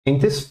In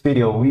this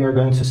video, we are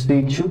going to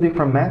see two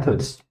different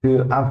methods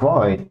to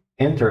avoid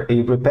enter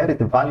a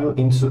repetitive value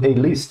into a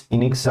list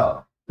in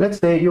Excel. Let's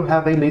say you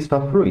have a list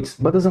of fruits,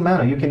 but doesn't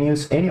matter, you can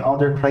use any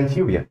other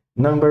criteria,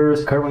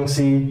 numbers,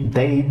 currency,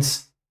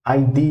 dates,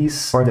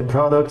 IDs for the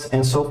products,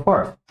 and so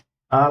forth.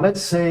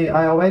 Let's say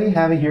I already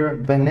have here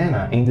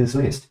banana in this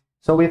list.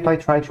 So if I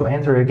try to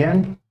enter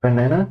again,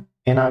 banana,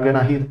 and I'm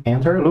gonna hit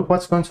enter, look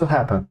what's going to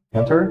happen.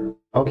 Enter.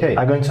 Okay,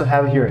 I'm going to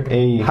have here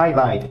a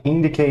highlight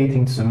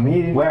indicating to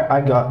me where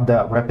I got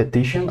the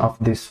repetition of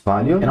this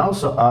value. And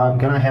also I'm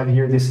gonna have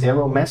here this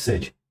error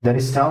message that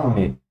is telling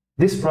me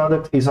this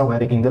product is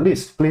already in the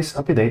list. Please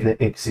update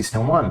the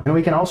existing one. And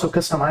we can also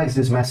customize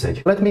this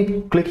message. Let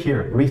me click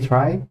here,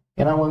 retry,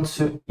 and I want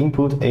to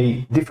input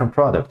a different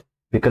product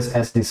because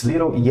as this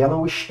little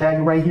yellowish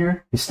tag right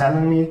here is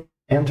telling me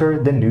enter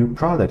the new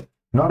product,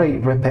 not a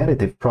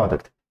repetitive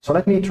product. So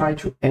let me try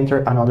to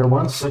enter another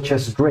one such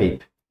as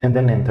grape and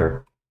then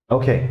enter.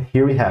 Okay,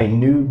 here we have a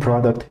new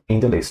product in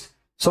the list.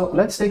 So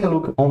let's take a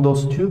look on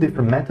those two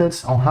different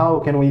methods on how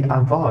can we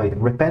avoid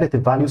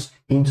repetitive values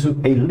into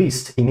a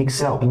list in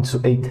Excel,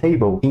 into a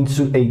table,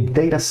 into a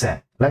data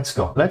set. Let's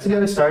go. Let's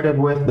get started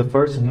with the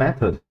first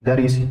method, that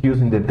is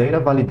using the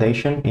data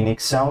validation in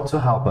Excel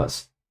to help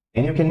us.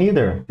 And you can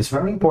either, it's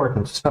very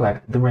important to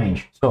select the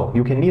range. So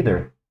you can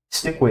either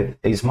stick with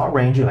a small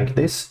range like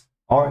this,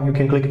 or you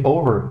can click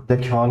over the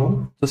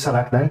column to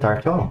select the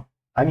entire column.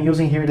 I'm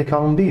using here the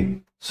column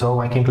B,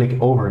 so I can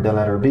click over the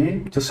letter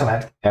B to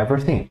select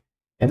everything.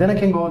 And then I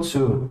can go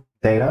to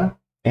data,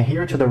 and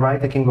here to the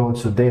right I can go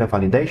to data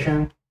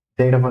validation,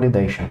 data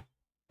validation.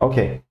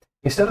 Okay,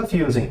 instead of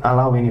using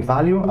allow any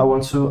value, I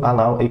want to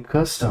allow a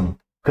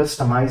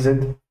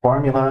customized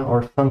formula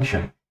or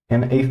function.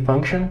 And a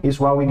function is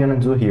what we're gonna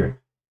do here.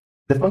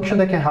 The function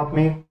that can help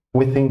me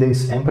within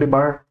this empty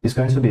bar is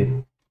going to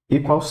be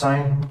equal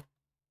sign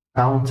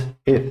count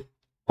if,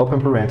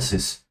 open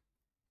parentheses.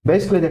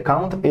 Basically, the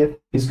count if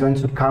is going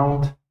to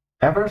count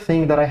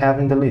everything that I have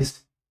in the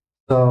list.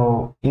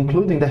 So,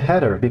 including the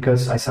header,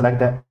 because I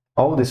selected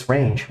all this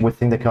range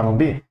within the column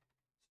B.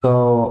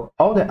 So,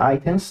 all the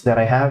items that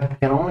I have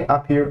can only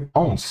appear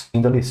once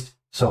in the list.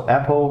 So,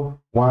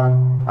 apple,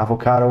 1,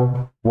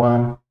 avocado,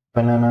 1,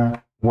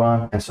 banana,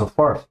 1, and so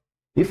forth.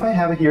 If I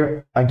have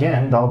here,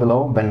 again, down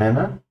below,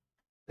 banana,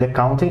 the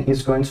counting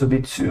is going to be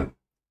 2.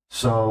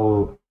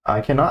 So,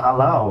 I cannot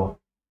allow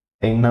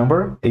a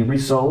number, a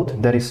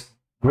result that is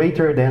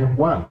greater than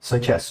 1,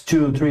 such as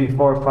 2, 3,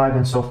 4, 5,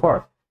 and so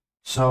forth.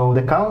 So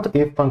the count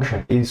if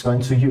function is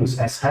going to use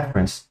as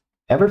reference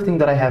everything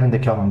that I have in the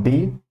column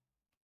B.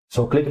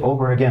 So click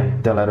over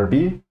again the letter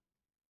B,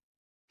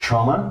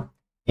 comma,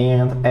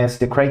 and as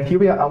the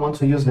criteria, I want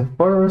to use the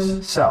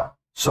first cell.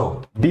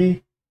 So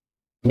B1,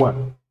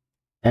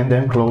 and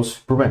then close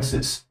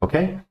parentheses,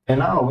 okay? And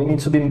now we need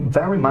to be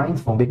very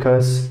mindful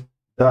because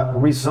the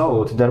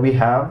result that we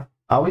have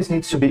always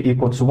needs to be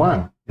equal to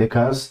 1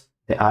 because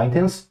the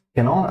items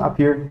can only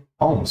appear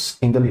once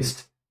in the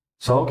list.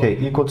 So, okay,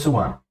 equal to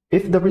 1.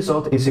 If the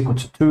result is equal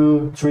to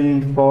 2,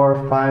 3,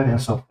 4, 5,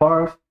 and so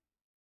forth,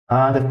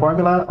 the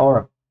formula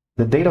or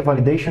the data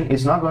validation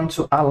is not going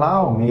to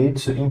allow me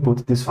to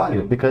input this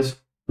value because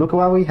look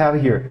what we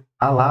have here.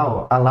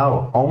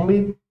 Allow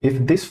only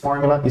if this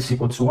formula is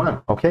equal to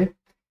 1, okay?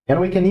 And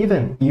we can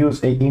even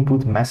use a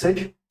input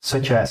message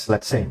such as,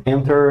 let's say,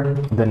 enter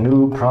the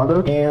new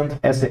product, and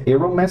as the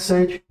error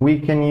message, we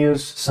can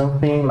use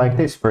something like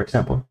this, for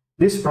example.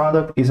 This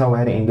product is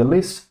already in the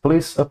list.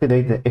 Please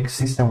update the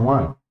existing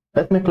one.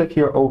 Let me click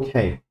here,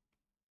 OK.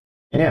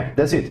 And yeah,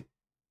 that's it.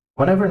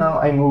 Whenever now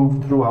I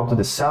move throughout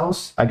the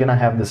cells, I'm gonna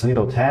have this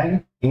little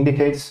tag,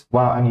 indicates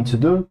what I need to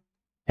do,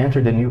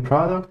 enter the new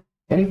product.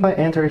 And if I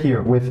enter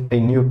here with a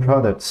new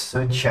product,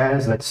 such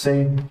as, let's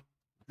say,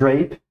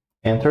 grape,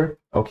 enter,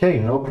 OK,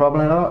 no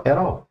problem at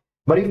all.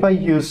 But if I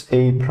use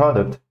a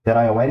product that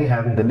I already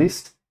have in the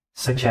list,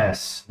 such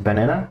as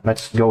banana,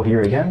 let's go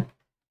here again.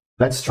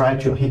 Let's try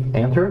to hit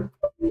enter.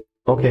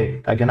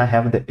 Okay, I'm gonna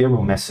have the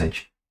error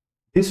message.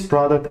 This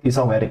product is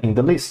already in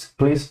the list.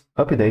 Please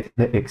update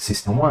the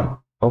existing one.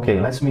 Okay,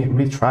 let me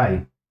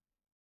retry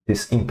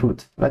this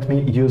input. Let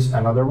me use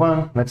another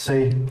one. Let's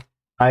say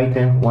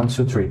item 1,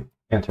 2, 3,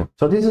 enter.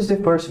 So this is the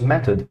first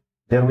method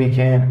that we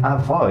can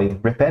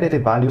avoid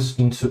repetitive values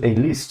into a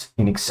list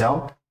in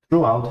Excel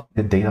throughout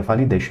the data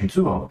validation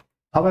tool.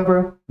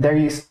 However, there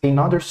is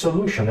another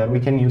solution that we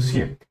can use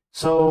here.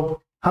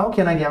 So how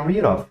can I get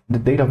rid of the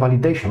data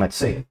validation, let's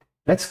say?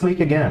 Let's click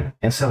again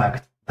and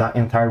select the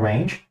entire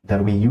range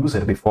that we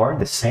used before,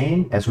 the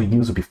same as we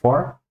used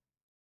before.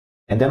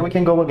 And then we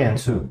can go again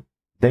to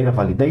data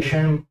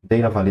validation,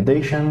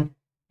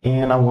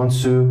 and I want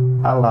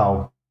to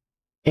allow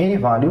any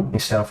value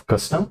instead of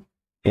custom,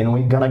 and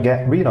we're gonna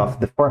get rid of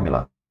the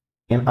formula.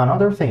 And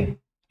another thing,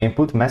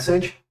 input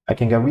message, I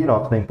can get rid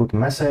of the input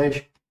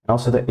message, and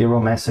also the error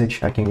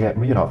message, I can get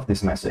rid of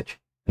this message.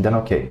 And then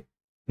okay.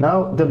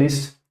 Now the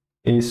list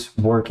is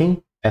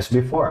working as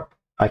before.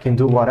 I can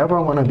do whatever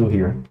I want to do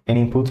here and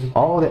input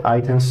all the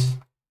items.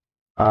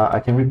 I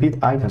can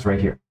repeat items right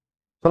here.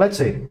 So let's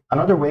say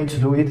another way to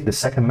do it, the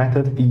second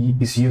method,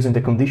 is using the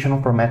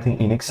conditional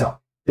formatting in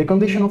Excel. The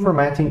conditional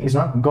formatting is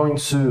not going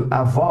to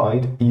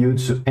avoid you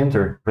to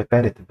enter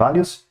repetitive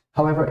values.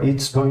 However,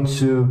 it's going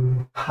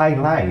to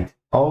highlight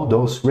all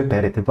those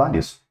repetitive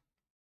values.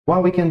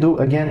 What we can do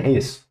again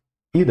is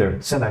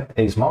either select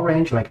a small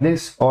range like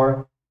this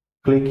or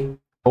click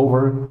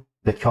over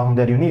the column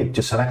that you need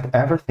to select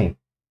everything.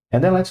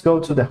 And then let's go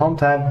to the Home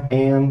tab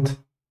and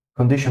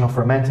conditional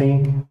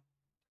formatting.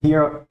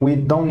 Here, we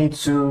don't need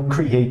to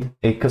create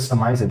a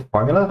customized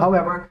formula.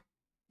 However,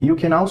 you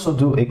can also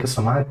do a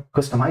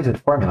customized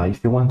formula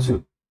if you want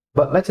to.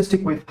 But let's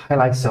stick with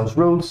highlight cells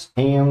rules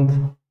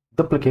and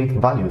duplicate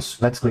values.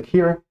 Let's click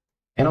here.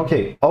 And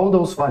okay, all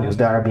those values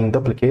that are being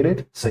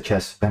duplicated, such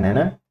as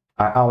banana,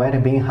 are already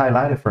being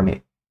highlighted for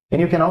me.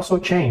 And you can also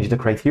change the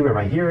criteria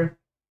right here,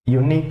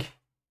 unique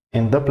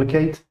and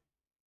duplicate.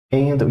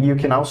 And you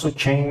can also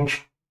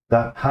change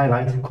the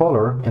highlight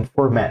color and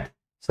format,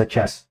 such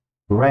as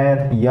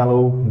red,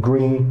 yellow,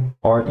 green,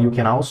 or you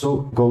can also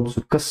go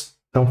to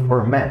custom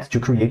format to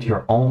create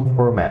your own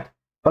format.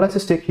 But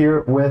let's stick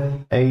here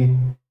with a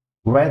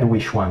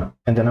reddish one,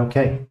 and then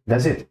okay,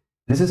 that's it.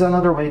 This is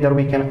another way that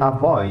we can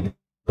avoid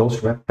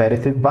those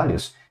repetitive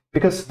values,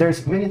 because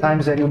there's many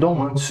times that you don't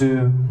want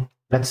to,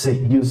 let's say,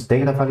 use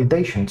data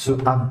validation to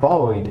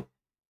avoid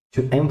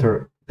to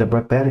enter the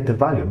repetitive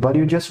value, but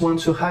you just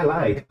want to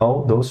highlight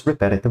all those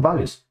repetitive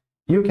values.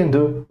 You can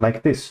do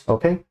like this,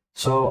 okay?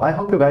 So I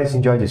hope you guys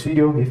enjoyed this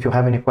video. If you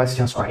have any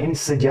questions or any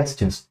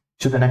suggestions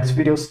to the next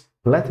videos,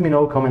 let me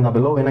know, comment down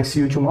below, and I see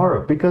you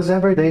tomorrow, because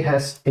every day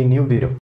has a new video.